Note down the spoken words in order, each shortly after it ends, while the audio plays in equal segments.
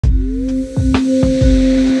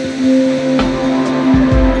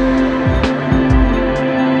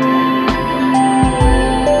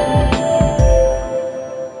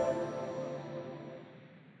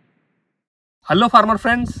Hello farmer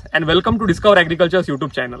friends and welcome to Discover Agriculture's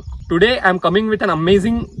YouTube channel. Today I am coming with an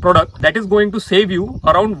amazing product that is going to save you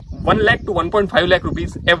around 1 lakh to 1.5 lakh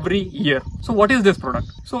rupees every year. So what is this product?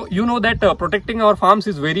 So you know that protecting our farms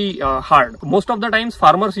is very hard. Most of the times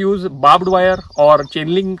farmers use barbed wire or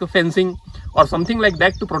chain link fencing or something like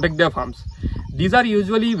that to protect their farms. These are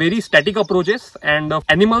usually very static approaches and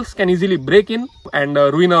animals can easily break in and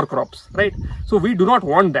ruin our crops, right? So we do not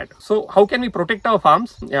want that. So how can we protect our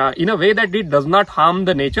farms in a way that it does not harm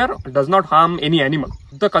the nature, does not harm any animal?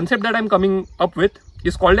 The concept that I'm coming up with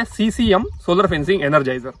is called a CCM solar fencing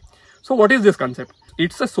energizer. So what is this concept?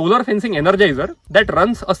 It's a solar fencing energizer that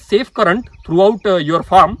runs a safe current throughout your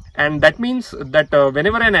farm, and that means that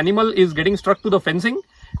whenever an animal is getting struck to the fencing,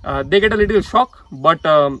 they get a little shock, but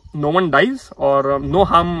no one dies or no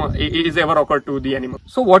harm is ever occurred to the animal.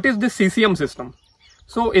 So what is this CCM system?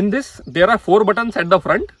 So in this, there are 4 buttons at the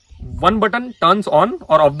front. One button turns on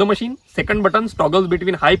or off the machine. Second button toggles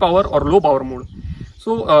between high power or low power mode.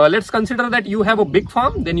 So let's consider that you have a big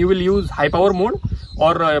farm, then you will use high power mode,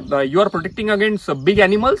 or you are protecting against big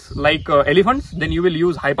animals like elephants, then you will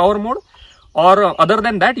use high power mode, or other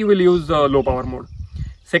than that you will use low power mode.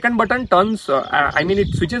 Second button turns,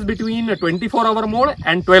 it switches between 24-hour mode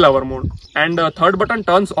and 12-hour mode. And third button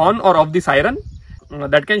turns on or off the siren.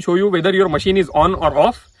 That can show you whether your machine is on or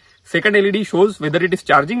off. Second LED shows whether it is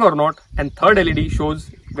charging or not. And third LED shows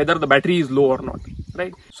whether the battery is low or not,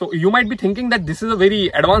 right? So you might be thinking that this is a very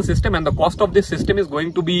advanced system and the cost of this system is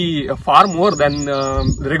going to be far more than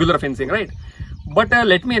regular fencing, right? But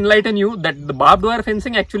let me enlighten you that the barbed wire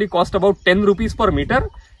fencing actually cost about 10 rupees per meter.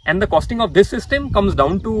 And the costing of this system comes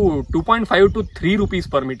down to 2.5 to 3 rupees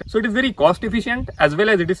per meter. So it is very cost efficient as well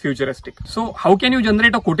as it is futuristic. So how can you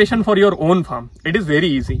generate a quotation for your own farm? It is very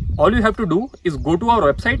easy. All you have to do is go to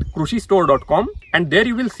our website krushistore.com, and there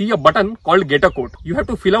you will see a button called Get a Quote. You have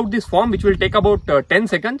to fill out this form, which will take about 10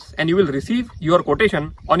 seconds, and you will receive your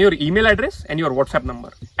quotation on your email address and your WhatsApp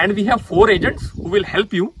number. And we have 4 agents who will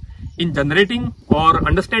help you in generating or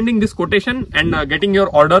understanding this quotation and getting your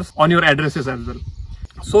orders on your addresses as well.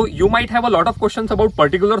 So you might have a lot of questions about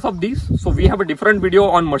particulars of these. So we have a different video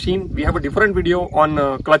on machine, we have a different video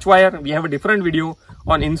on clutch wire, we have a different video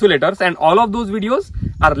on insulators, and all of those videos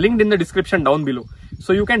are linked in the description down below.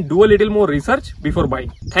 So you can do a little more research before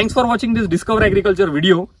buying. Thanks for watching this Discover Agriculture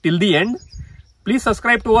video till the end. Please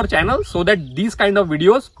subscribe to our channel so that these kind of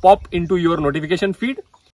videos pop into your notification feed.